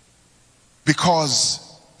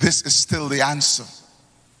 because this is still the answer.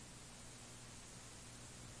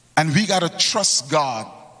 And we got to trust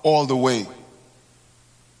God all the way.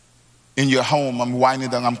 In your home, I'm winding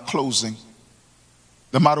down, I'm closing.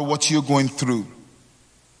 No matter what you're going through,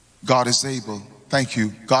 God is able. Thank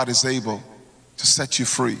you. God is able to set you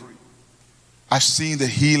free. I've seen the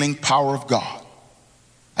healing power of God.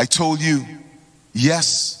 I told you,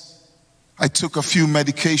 yes, I took a few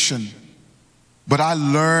medication, but I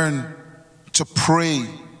learned to pray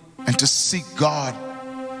and to seek God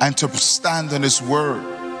and to stand on his word.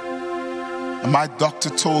 And my doctor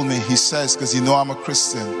told me, he says, because you know I'm a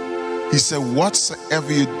Christian, he said,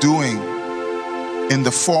 whatsoever you're doing in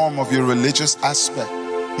the form of your religious aspect,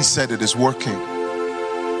 he said it is working.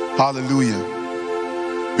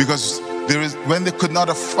 Hallelujah. Because when they could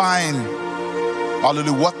not find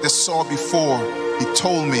hallelujah, what they saw before, he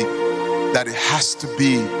told me that it has to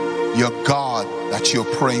be your God that you're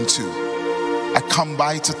praying to. I come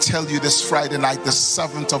by to tell you this Friday night, the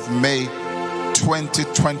 7th of May,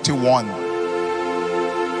 2021,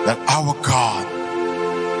 that our God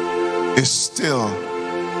is still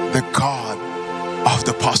the God of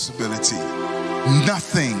the possibility.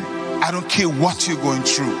 Nothing, I don't care what you're going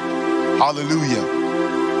through. Hallelujah.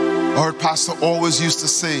 I heard Pastor always used to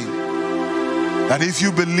say that if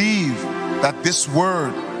you believe that this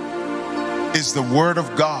word is the word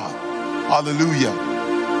of God, hallelujah,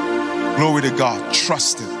 glory to God,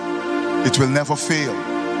 trust it. It will never fail.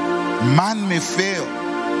 Man may fail,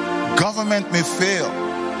 government may fail,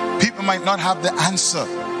 people might not have the answer,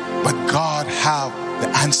 but God have the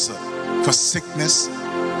answer for sickness,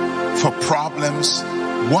 for problems,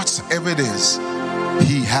 whatsoever it is.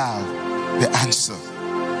 He have the answer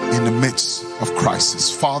in the midst of crisis.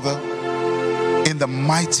 Father, in the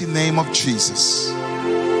mighty name of Jesus,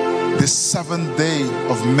 this 7th day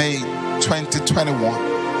of May 2021,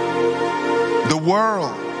 the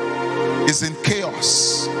world is in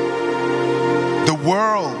chaos. The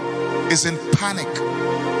world is in panic.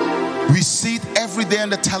 We see it every day on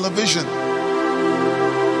the television.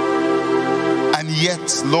 And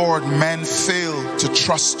yet, Lord, men fail to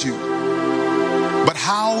trust you. But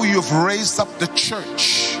how you've raised up the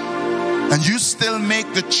church, and you still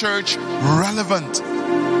make the church relevant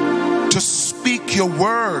to speak your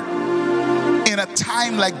word in a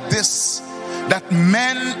time like this, that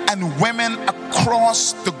men and women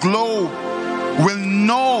across the globe will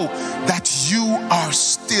know that you are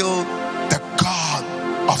still the God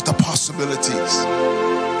of the possibilities,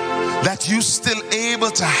 that you still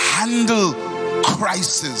able to handle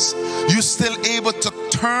crisis, you still able to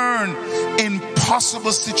turn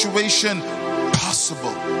impossible situation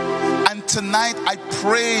possible. And tonight I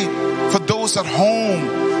pray for those at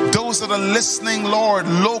home, those that are listening, Lord,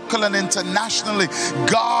 local and internationally,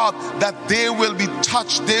 God, that they will be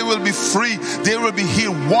touched, they will be free, they will be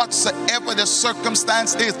healed, whatsoever the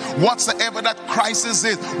circumstance is, whatsoever that crisis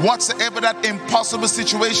is, whatsoever that impossible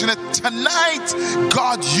situation is. Tonight,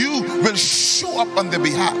 God, you will show up on their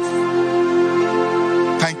behalf.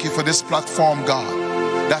 Thank you for this platform, God,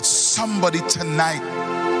 that somebody tonight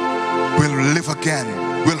will live again,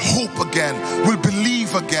 will hope again, will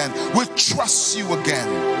believe again, will trust you again.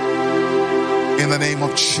 In the name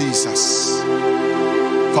of Jesus.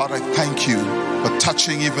 Father, I thank you for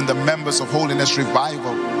touching even the members of Holiness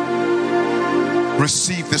Revival.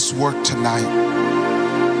 Receive this word tonight.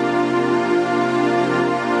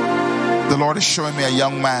 The Lord is showing me a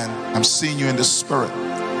young man. I'm seeing you in the spirit.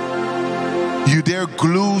 You there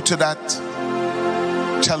glued to that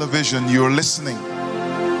television, you're listening,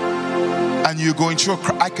 and you're going through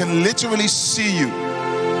I can literally see you.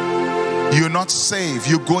 You're not saved.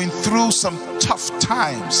 You're going through some tough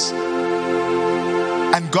times,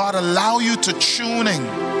 and God allow you to tune in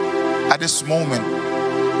at this moment.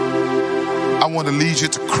 I want to lead you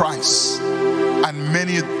to Christ. And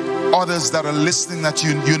many others that are listening, that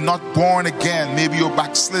you're not born again, maybe you're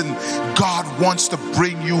backslidden, God wants to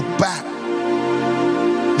bring you back.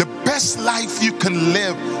 The best life you can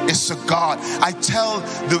live is to God. I tell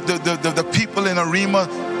the people in Arima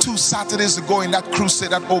 2 Saturdays ago in that crusade,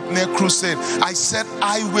 that open air crusade, I said,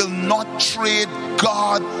 I will not trade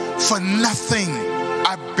God for nothing.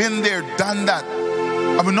 I've been there, done that.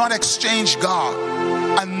 I will not exchange God.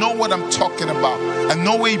 I know what I'm talking about. I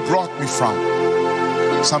know where He brought me from.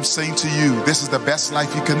 So I'm saying to you, this is the best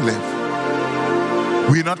life you can live.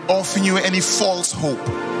 We're not offering you any false hope.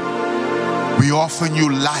 We offer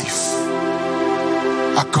you life,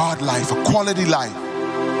 a God life, a quality life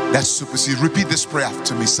that supersedes. Repeat this prayer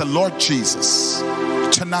after me. Say, Lord Jesus,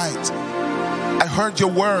 tonight I heard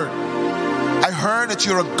your word. I heard that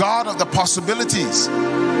you're a God of the possibilities.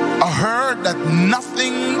 I heard that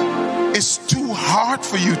nothing is too hard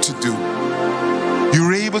for you to do.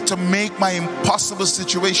 You're able to make my impossible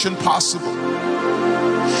situation possible.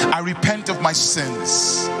 I repent of my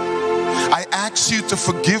sins. I ask you to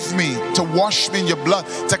forgive me, to wash me in your blood,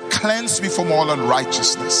 to cleanse me from all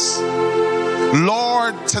unrighteousness.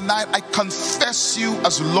 Lord, tonight I confess you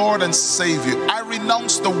as Lord and Savior. I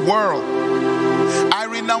renounce the world. I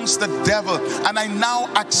renounce the devil. And I now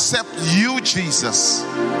accept you, Jesus,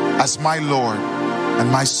 as my Lord and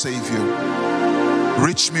my Savior.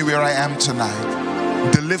 Reach me where I am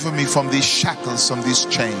tonight. Deliver me from these shackles, from these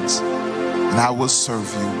chains, and I will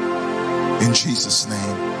serve you. In Jesus'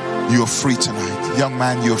 name. You are free tonight. Young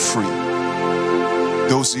man, you're free.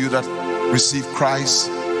 Those of you that receive Christ,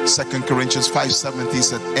 2 Corinthians 5:17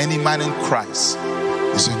 said, any man in Christ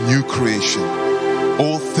is a new creation.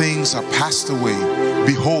 Old things are passed away.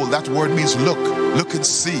 Behold, that word means look and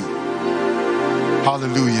see.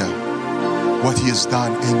 Hallelujah. What he has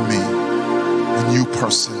done in me. A new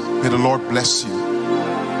person. May the Lord bless you.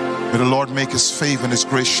 May the Lord make his favor and his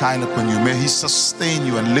grace shine upon you. May he sustain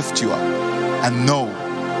you and lift you up. And know,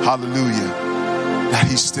 hallelujah, that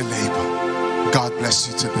he's still able. God bless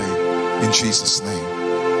you today. In Jesus' name,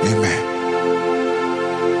 amen.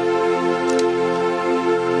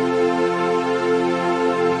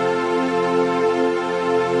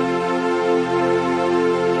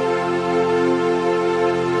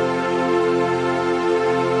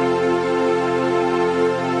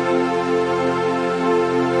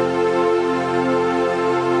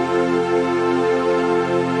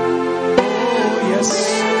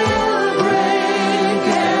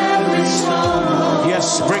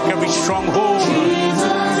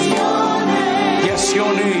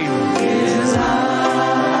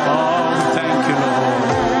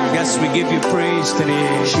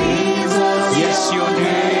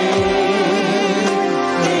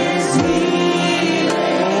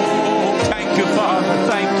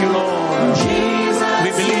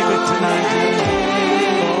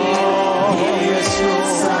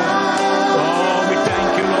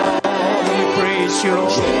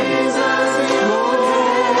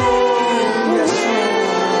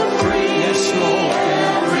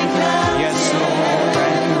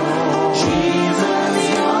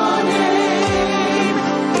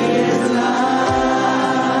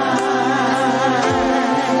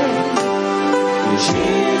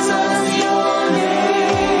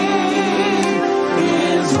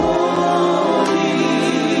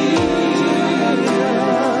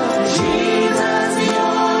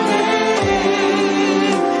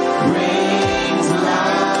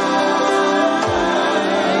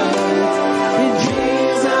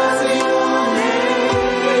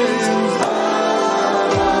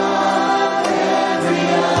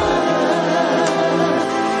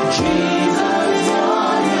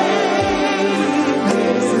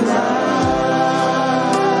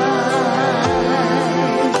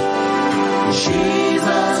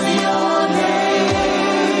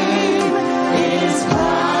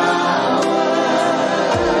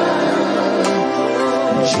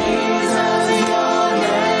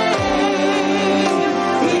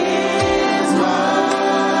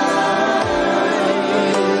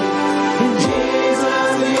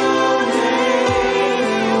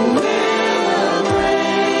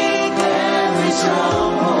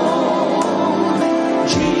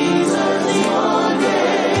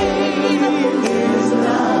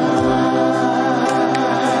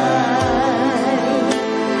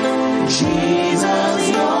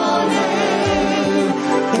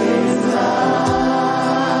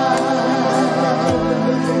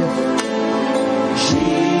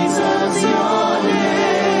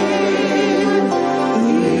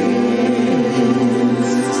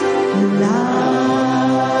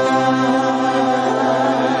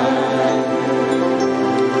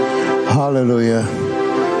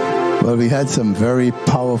 Some very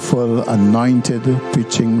powerful, anointed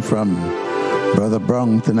preaching from Brother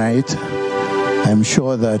Browne tonight. I'm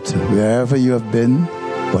sure that wherever you have been,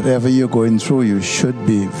 whatever you're going through, you should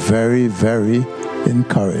be very, very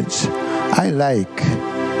encouraged. I like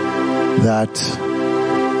that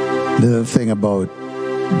little thing about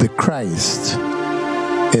the Christ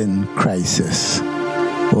in crisis.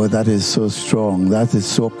 Oh, that is so strong. That is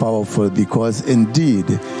so powerful, because indeed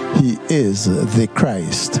he is the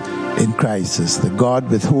Christ in crisis, the God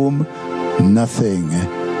with whom nothing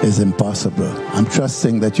is impossible. I'm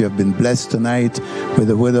trusting that you have been blessed tonight with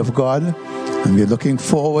the word of God, and we're looking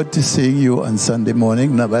forward to seeing you on Sunday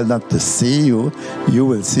morning. No, well, not to see you. You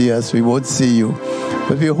will see us. We won't see you.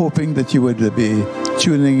 But we're hoping that you would be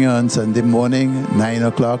tuning in on Sunday morning, 9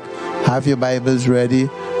 o'clock. Have your Bibles ready.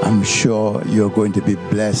 I'm sure you're going to be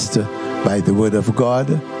blessed by the word of God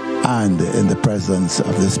and in the presence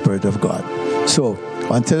of the Spirit of God. So,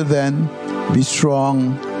 until then, be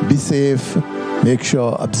strong, be safe, make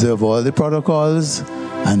sure, observe all the protocols,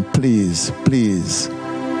 and please, please,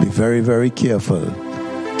 be very, very careful.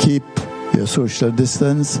 Keep your social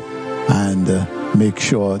distance and make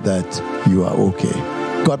sure that you are okay.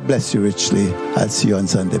 God bless you richly. I'll see you on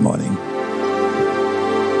Sunday morning.